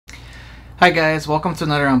Hi guys, welcome to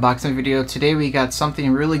another unboxing video. Today we got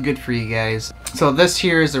something really good for you guys. So this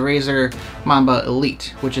here is the Razer Mamba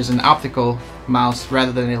Elite, which is an optical mouse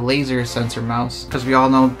rather than a laser sensor mouse. Because we all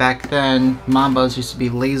know back then Mambas used to be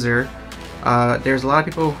laser. There's a lot of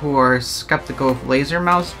people who are skeptical of laser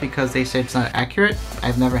mouse because they say it's not accurate.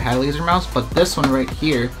 I've never had a laser mouse, but this one right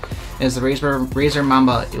here is the Razer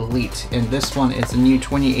Mamba Elite, and this one is the new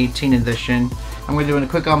 2018 edition. I'm going to do a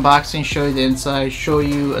quick unboxing, show you the inside, show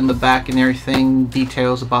you in the back and everything,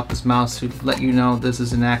 details about this mouse to let you know this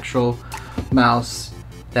is an actual mouse,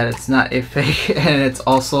 that it's not a fake, and it's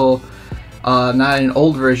also not an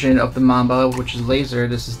old version of the Mamba, which is laser.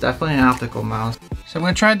 This is definitely an optical mouse. So I'm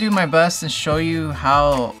going to try to do my best and show you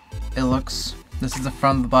how it looks. This is the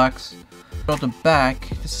front of the box. Go to the back,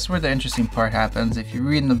 this is where the interesting part happens. If you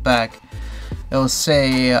read in the back, it'll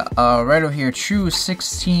say right over here, true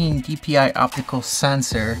 16 dpi optical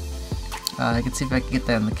sensor. I can see if I can get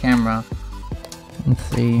that in the camera. Let's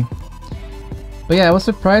see. But yeah, I was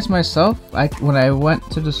surprised myself. When I went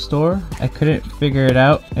to the store, I couldn't figure it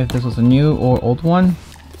out if this was a new or old one.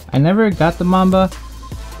 I never got the Mamba,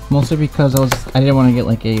 mostly because I didn't want to get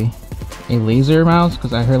like a laser mouse,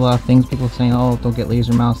 because I heard a lot of things, people saying, oh, don't get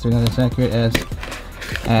laser mouse, they're not as accurate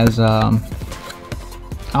as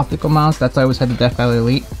optical mouse. That's why I always had the Death Valley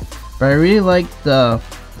Elite. But I really like the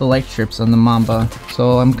light strips on the Mamba,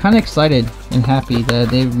 so I'm kind of excited and happy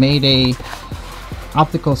that they've made a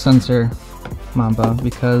optical sensor Mamba,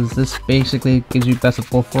 because this basically gives you best of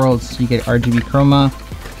both worlds. You get RGB chroma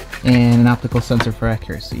and an optical sensor for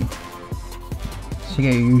accuracy. So you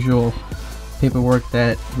get your usual paperwork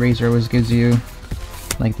that Razer always gives you,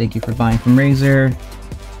 like thank you for buying from Razer,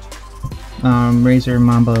 Razer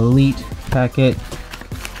Mamba Elite packet,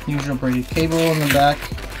 usual braided cable in the back,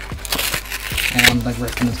 and I'm like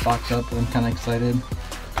ripping this box up, but I'm kind of excited.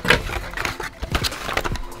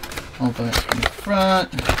 Open it from the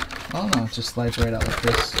front. Oh no, it just slides right out like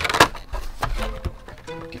this.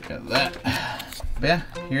 Get rid of that. But yeah,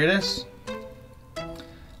 here it is.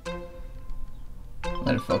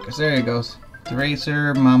 Let it focus. There it goes. The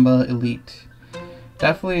Razer Mamba Elite.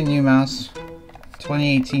 Definitely a new mouse.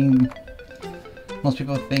 2018. Most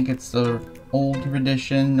people think it's the old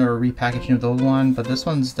edition or repackaging of the old one, but this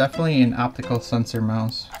one's definitely an optical sensor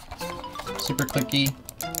mouse. Super clicky.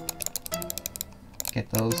 Get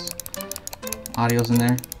those audios in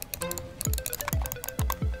there.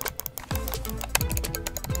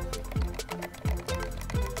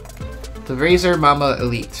 The Razer Mamba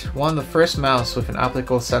Elite, one of the first mouse with an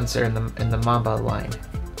optical sensor in the Mamba line.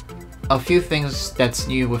 A few things that's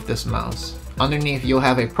new with this mouse. Underneath you'll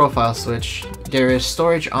have a profile switch. There is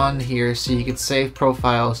storage on here so you can save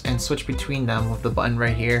profiles and switch between them with the button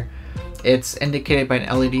right here. It's indicated by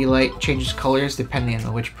an LED light, changes colors depending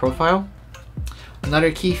on which profile.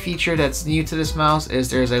 Another key feature that's new to this mouse is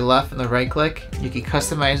there's a left and a right click. You can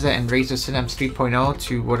customize that in Razer Synapse 3.0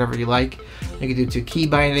 to whatever you like. You can do to key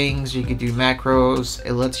bindings, you can do macros.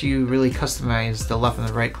 It lets you really customize the left and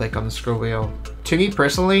the right click on the scroll wheel. To me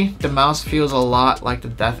personally, the mouse feels a lot like the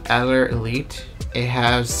Death Adder Elite. It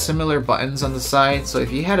has similar buttons on the side, so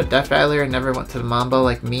if you had a Death Adder and never went to the Mamba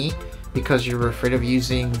like me, because you were afraid of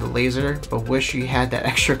using the laser but wish you had that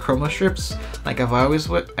extra chroma strips like I always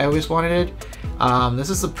wanted it, this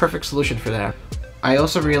is the perfect solution for that. I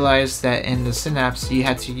also realized that in the Synapse you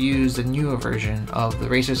had to use the newer version of the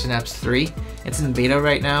Razer Synapse 3. It's in beta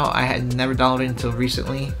right now. I had never downloaded it until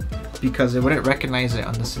recently because it wouldn't recognize it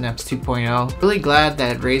on the Synapse 2.0. Really glad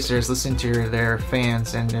that Razer is listening to their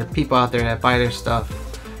fans and their people out there that buy their stuff.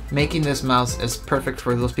 Making this mouse is perfect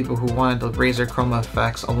for those people who wanted the Razer chroma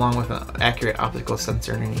effects along with an accurate optical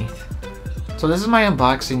sensor underneath. So this is my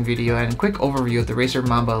unboxing video and a quick overview of the Razer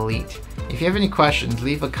Mamba Elite. If you have any questions,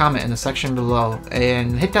 leave a comment in the section below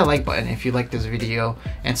and hit that like button if you like this video,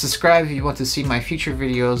 and subscribe if you want to see my future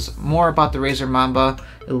videos more about the Razer Mamba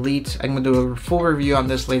Elite. I'm going to do a full review on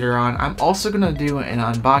this later on. I'm also going to do an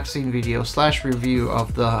unboxing video / review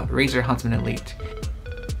of the Razer Huntsman Elite. I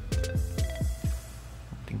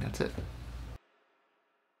think that's it.